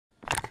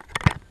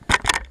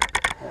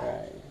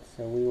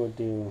So we will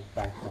do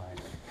back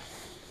slide.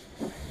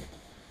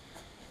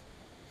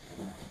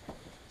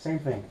 Same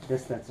thing,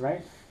 distance,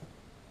 right?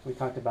 We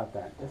talked about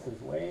that. This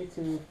is way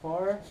too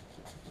far.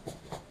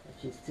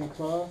 If she's too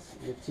close,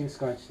 you're too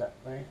scrunched up,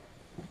 right?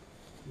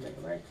 Make it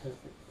right,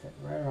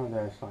 right around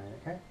there is fine,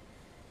 okay?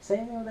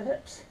 Same thing with the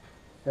hips.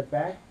 The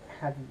back,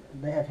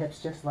 they have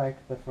hips just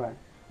like the front.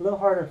 A little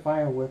harder to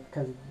find with,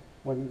 because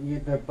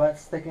when the butt's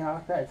sticking out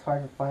like that, it's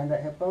hard to find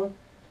that hip bone.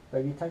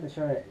 But if you tuck the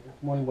shirt,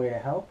 it's one way to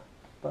help.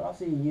 But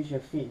also you use your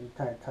feet and you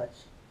kind of touch.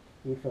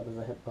 You feel there's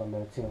a hip bone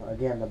there too.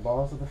 Again, the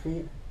balls of the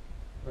feet,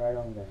 right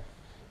on there.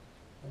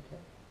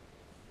 Okay.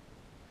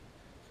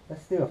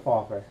 Let's do a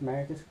fall first.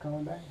 Mary, just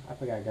coming back. I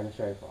forgot to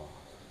demonstrate a fall.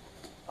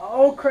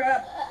 Oh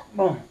crap!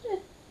 Boom.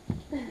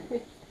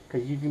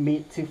 Because if you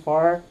meet too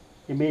far,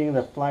 you're meeting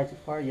the fly too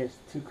far, you're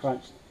too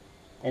crunched.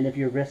 And if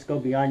your wrists go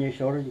beyond your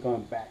shoulders, you're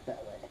going back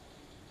that way.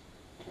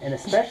 And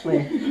especially,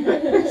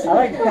 I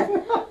like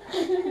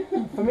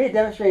that. For me,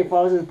 demonstrating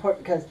falls is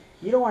important because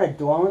you don't want to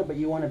dwell on it, but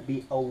you want to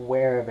be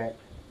aware of it.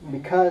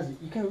 Because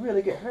you can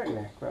really get hurt in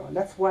acro. And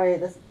that's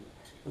the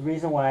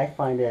reason why I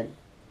find it,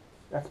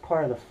 that's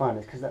part of the fun,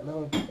 is because that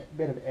little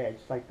bit of edge,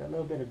 like that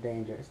little bit of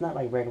danger. It's not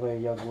like regular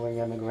yoga where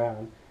you're on the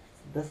ground.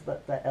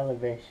 That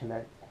elevation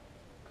that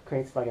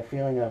creates like a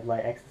feeling of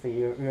like ecstasy.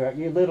 You're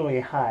literally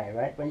high,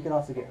 right? But you can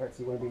also get hurt,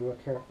 so you want to be real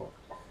careful.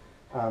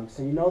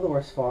 So you know the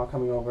worst fall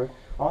coming over.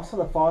 Also,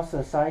 the falls to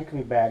the side can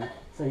be bad.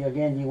 So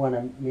again, you want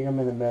to meet them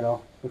in the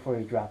middle before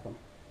you drop them.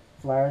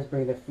 Flyers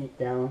bring the feet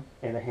down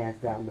and the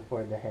hands down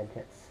before the head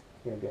hits.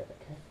 You're good,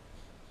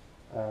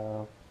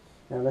 okay?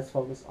 Now let's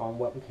focus on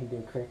what we can do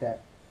to create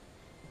that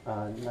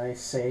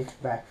nice,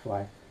 safe back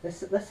fly.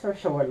 Let's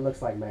first show what it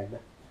looks like, Magda.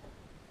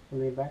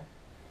 Lean back.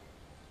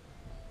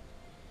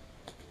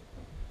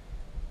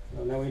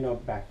 So now we know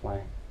back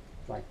fly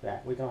like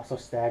that. We can also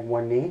stag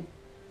one knee.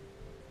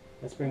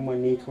 Let's bring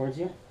one knee towards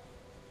you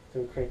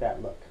to create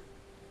that look.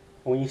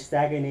 And when you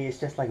stag a knee, it's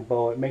just like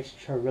bow. It makes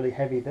sure really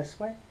heavy this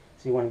way,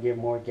 so you want to give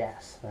more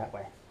gas that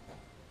way.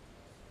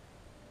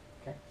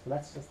 Okay, so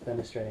that's just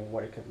demonstrating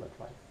what it could look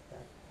like.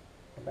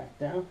 Go back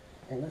down,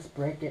 and let's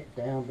break it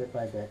down bit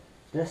by bit.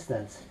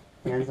 Distance,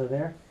 hands are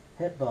there,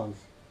 hip bones.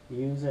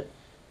 Use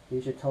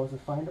your toes to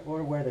find it,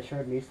 or where the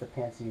shirt meets the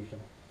pants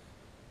usually.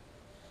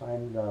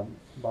 Find the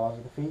balls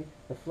of the feet.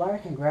 The flyer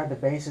can grab the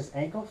base's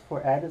ankles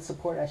for added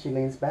support as she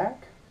leans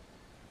back.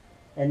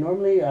 And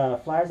normally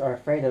flyers are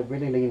afraid to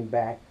really lean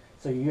back,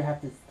 so you have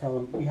to tell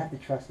them, you have to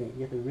trust me,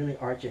 you have to really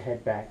arch your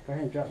head back. Go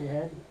ahead and drop your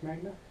head,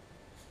 Magna.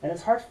 And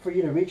it's hard for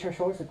you to reach her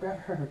shoulders, so grab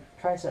her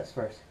triceps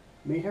first.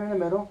 Meet her in the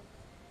middle,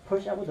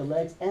 push out with the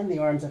legs and the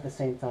arms at the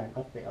same time,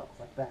 up the elbows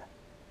like that.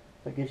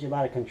 So it gives you a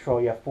lot of control.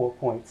 You have 4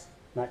 points,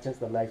 not just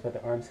the legs, but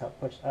the arms help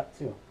push up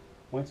too.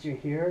 Once you're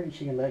here,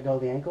 she can let go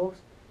of the ankles.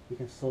 You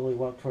can slowly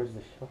walk towards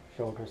the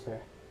shoulders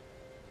there.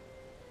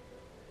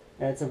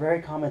 And it's a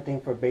very common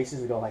thing for bases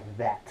to go like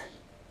that.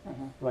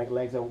 Like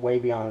legs are way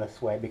beyond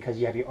this way because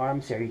you have your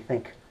arms here. You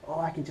think, oh,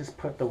 I can just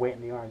put the weight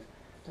in the arms.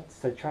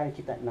 So try to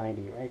keep that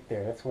 90 right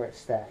there. That's where it's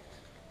stacked.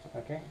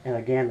 Okay? And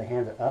again, the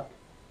hands are up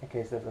in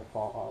case there's a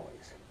fall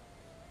always.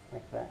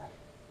 Like that.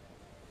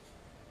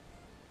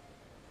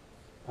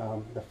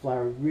 The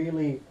flyer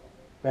really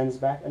bends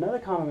back. Another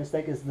common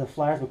mistake is the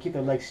flyers will keep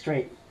their legs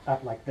straight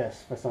up like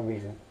this for some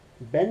reason.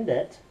 Bend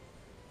it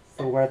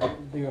so where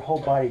your whole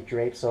body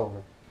drapes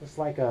over. Just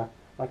like a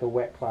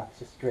wet cloth,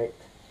 just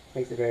draped.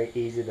 Makes it very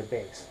easy to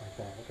base like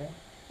that, okay?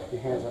 Your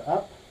hands are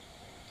up.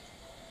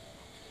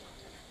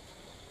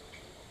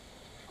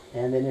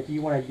 And then if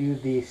you want to do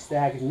the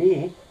stag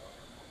knee,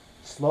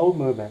 slow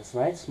movements,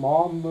 right?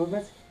 Small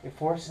movements. It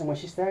forces, and when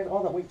she stags,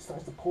 all that weight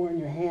starts to pour in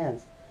your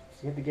hands. So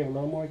you have to give a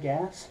little more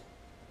gas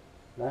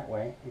that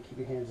way and keep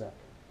your hands up.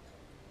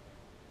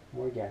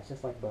 More gas,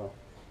 just like bow.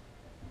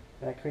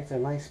 That creates a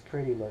nice,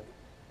 pretty look.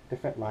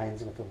 Different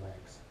lines with the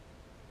legs.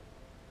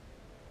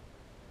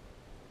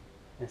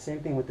 And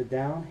same thing with the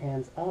down,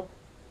 hands up.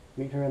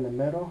 Meet her in the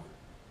middle.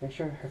 Make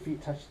sure her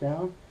feet touch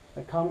down.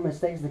 The common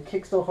mistake is to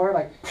kick so hard,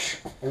 like,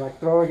 and like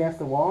throw her against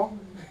the wall.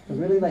 So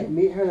really, like,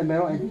 meet her in the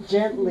middle and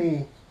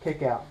gently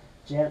kick out.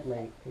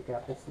 Gently kick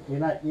out. You're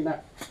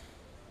not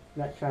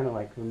trying to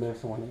like remove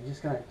someone. You're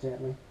just gonna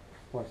gently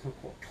force them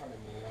forward.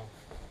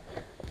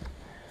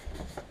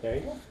 There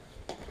you go.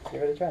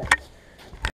 Give it a try.